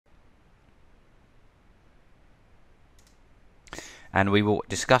and we will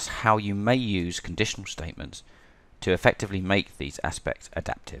discuss how you may use conditional statements to effectively make these aspects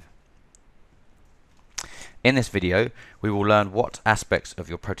adaptive. In this video, we will learn what aspects of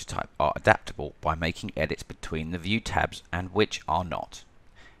your prototype are adaptable by making edits between the view tabs and which are not.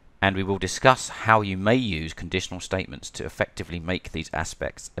 And we will discuss how you may use conditional statements to effectively make these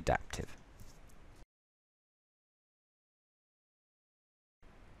aspects adaptive.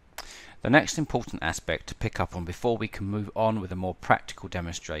 The next important aspect to pick up on before we can move on with a more practical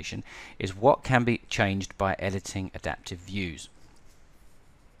demonstration is what can be changed by editing adaptive views.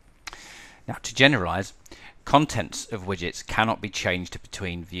 Now, to generalize, contents of widgets cannot be changed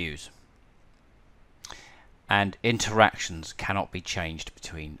between views, and interactions cannot be changed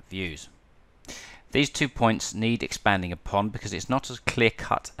between views. These 2 points need expanding upon because it's not as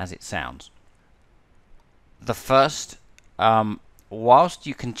clear-cut as it sounds. The first, whilst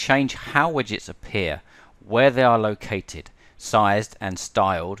you can change how widgets appear, where they are located, sized and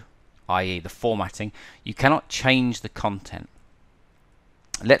styled, i.e. the formatting, you cannot change the content.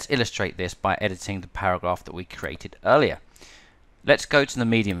 Let's illustrate this by editing the paragraph that we created earlier. Let's go to the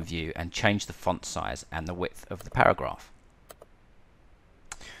medium view and change the font size and the width of the paragraph.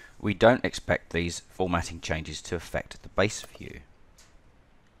 We don't expect these formatting changes to affect the base view.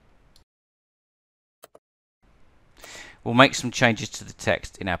 We'll make some changes to the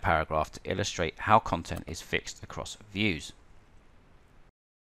text in our paragraph to illustrate how content is fixed across views.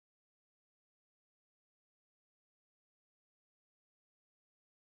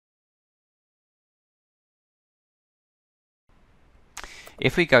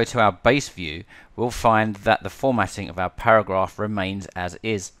 If we go to our base view, we'll find that the formatting of our paragraph remains as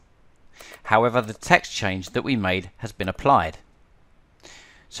is. However, the text change that we made has been applied.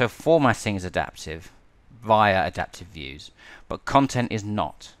 So formatting is adaptive via adaptive views, but content is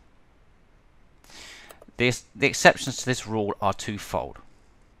not. The exceptions to this rule are twofold.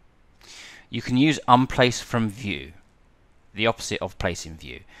 You can use unplace from view, the opposite of place in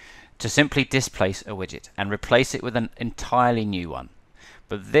view, to simply displace a widget and replace it with an entirely new one.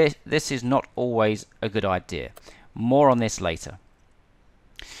 But this is not always a good idea. More on this later.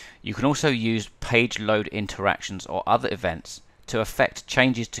 You can also use page load interactions or other events to affect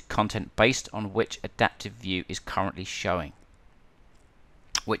changes to content based on which adaptive view is currently showing.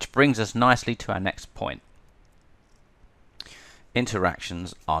 Which brings us nicely to our next point.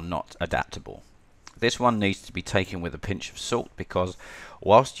 Interactions are not adaptable. This one needs to be taken with a pinch of salt because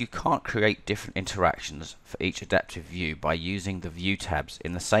whilst you can't create different interactions for each adaptive view by using the view tabs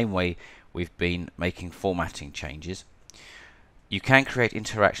in the same way we've been making formatting changes, you can create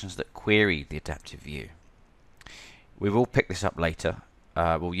interactions that query the adaptive view. We will pick this up later.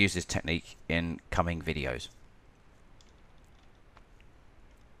 We'll use this technique in coming videos.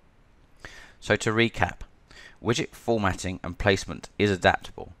 So to recap, widget formatting and placement is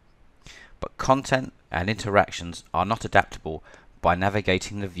adaptable, but content and interactions are not adaptable by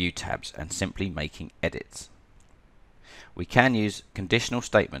navigating the view tabs and simply making edits. We can use conditional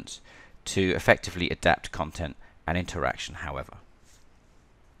statements to effectively adapt content and interaction, however.